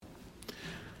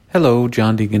Hello,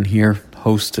 John Deegan here,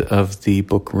 host of the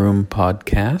Book Room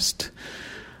podcast.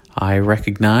 I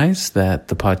recognize that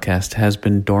the podcast has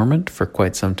been dormant for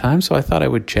quite some time, so I thought I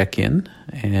would check in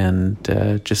and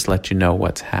just let you know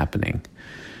what's happening.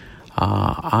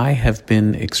 I have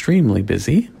been extremely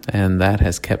busy, and that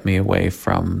has kept me away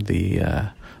from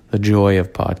the joy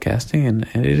of podcasting,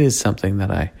 and it is something that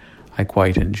I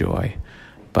quite enjoy.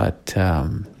 But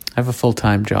I have a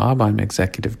full-time job. I'm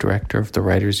executive director of the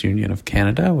Writers' Union of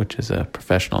Canada, which is a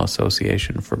professional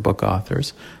association for book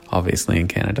authors, obviously in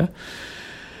Canada.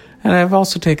 And I've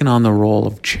also taken on the role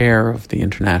of chair of the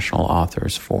International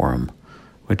Authors Forum,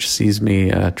 which sees me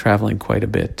traveling quite a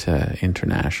bit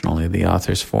internationally. The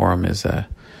Authors Forum is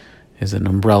an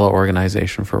umbrella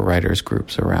organization for writers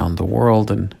groups around the world,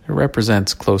 and it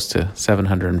represents close to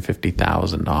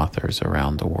 750,000 authors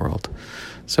around the world.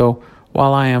 So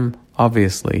while I am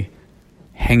obviously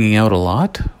hanging out a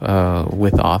lot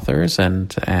with authors and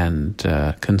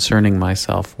concerning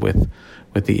myself with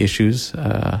the issues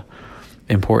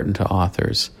important to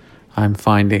authors, I'm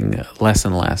finding less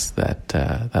and less that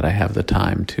I have the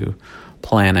time to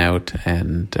plan out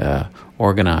and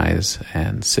organize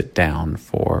and sit down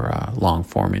for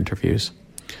long-form interviews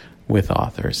with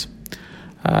authors.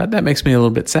 That makes me a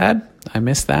little bit sad. I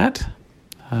miss that.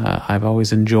 I've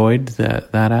always enjoyed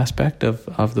that aspect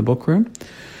of the book room.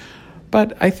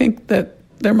 But I think that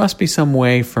there must be some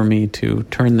way for me to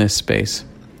turn this space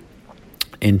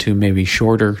into maybe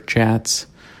shorter chats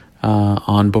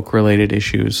on book-related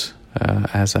issues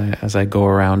as I go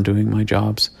around doing my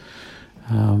jobs.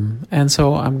 And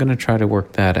so I'm going to try to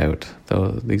work that out, though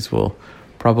these will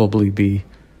probably be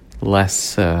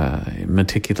less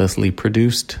meticulously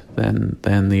produced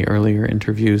than the earlier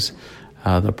interviews.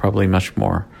 They're probably much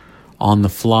more on the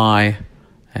fly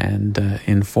and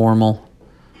informal,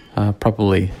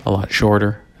 probably a lot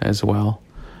shorter as well.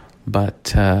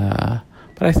 But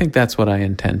I think that's what I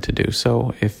intend to do.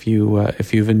 So if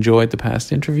you've enjoyed the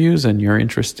past interviews and you're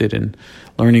interested in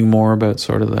learning more about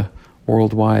sort of the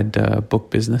worldwide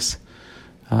book business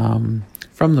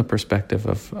from the perspective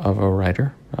of a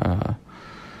writer,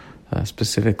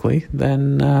 specifically,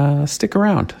 then stick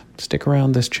around. Stick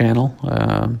around this channel.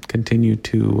 Continue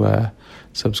to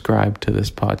subscribe to this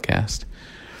podcast.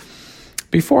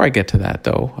 Before I get to that,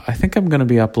 though, I think I'm going to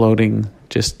be uploading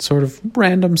just sort of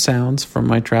random sounds from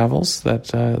my travels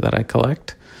that I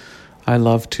collect. I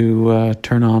love to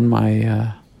turn on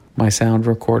my sound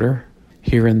recorder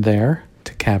here and there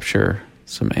to capture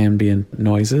some ambient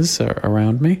noises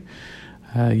around me.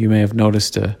 You may have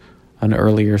noticed an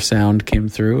earlier sound came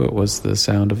through. It was the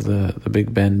sound of the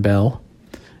Big Ben bell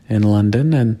in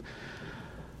London, and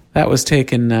that was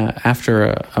taken after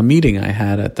a meeting I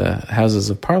had at the Houses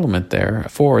of Parliament there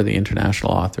for the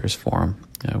International Authors Forum.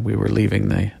 We were leaving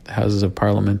the Houses of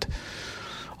Parliament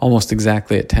almost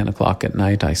exactly at 10 o'clock at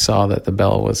night. I saw that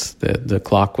the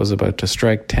clock was about to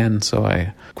strike 10, so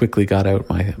I quickly got out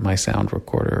my sound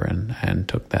recorder and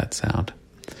took that sound.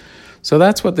 So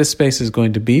that's what this space is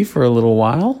going to be for a little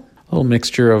while. A little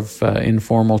mixture of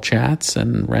informal chats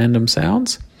and random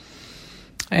sounds.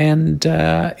 And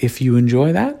if you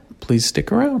enjoy that, please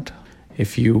stick around.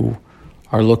 If you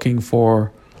are looking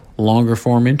for longer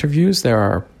form interviews, there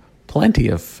are plenty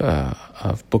of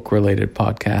book-related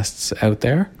podcasts out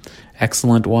there.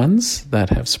 Excellent ones that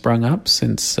have sprung up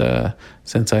since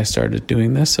I started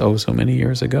doing this so many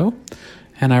years ago.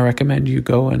 And I recommend you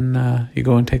go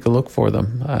and take a look for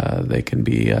them. They can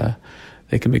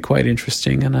be quite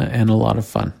interesting and a lot of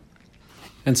fun.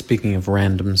 And speaking of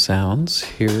random sounds,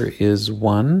 here is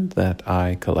one that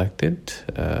I collected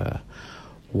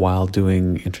while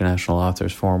doing International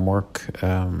Authors Forum work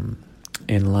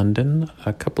in London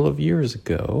a couple of years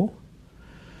ago.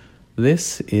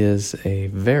 This is a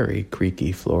very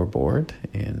creaky floorboard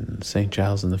in St.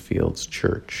 Giles in the Fields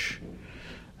Church,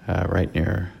 right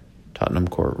near Tottenham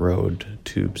Court Road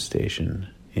Tube Station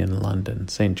in London.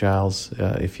 St. Giles,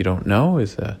 if you don't know,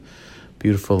 is a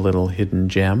beautiful little hidden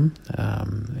gem.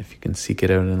 If you can seek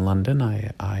it out in London,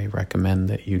 I recommend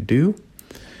that you do.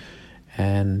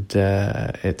 And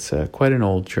it's quite an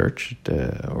old church,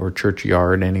 or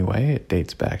churchyard anyway. It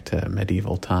dates back to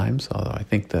medieval times, although I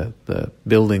think the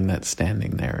building that's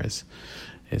standing there is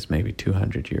maybe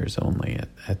 200 years only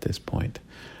at this point.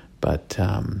 But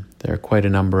there are quite a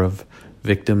number of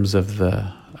victims of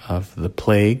the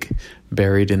plague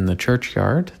buried in the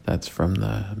churchyard. That's from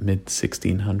the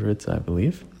mid-1600s, I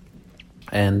believe.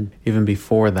 And even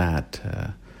before that,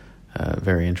 a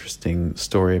very interesting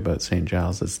story about St.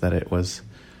 Giles is that it was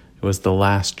the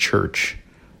last church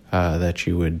that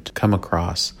you would come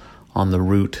across on the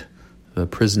route, the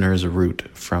prisoner's route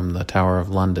from the Tower of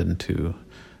London to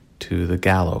to the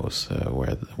gallows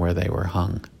where they were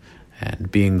hung.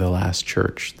 And being the last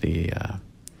church, the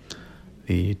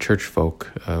church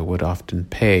folk would often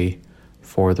pay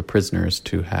for the prisoners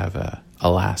to have a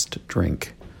last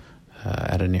drink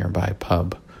at a nearby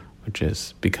pub, which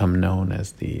has become known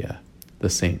as the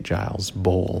St. Giles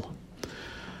Bowl.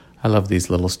 I love these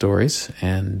little stories,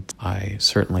 and I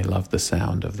certainly love the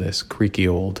sound of this creaky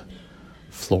old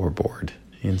floorboard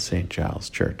in St.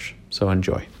 Giles Church. So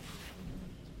enjoy.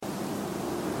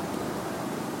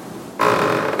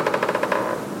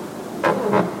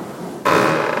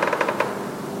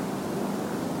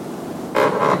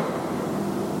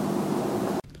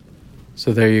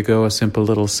 So there you go, a simple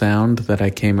little sound that I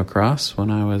came across when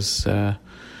I was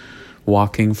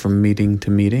walking from meeting to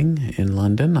meeting in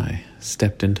London. I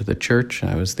stepped into the church.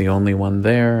 I was the only one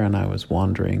there, and I was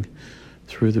wandering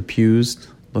through the pews,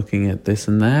 looking at this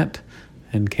and that,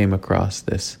 and came across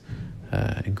this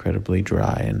incredibly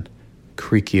dry and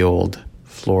creaky old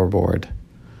floorboard.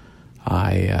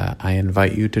 I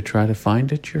invite you to try to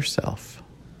find it yourself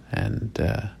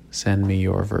and send me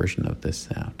your version of this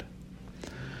sound.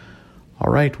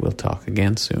 All right, we'll talk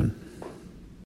again soon.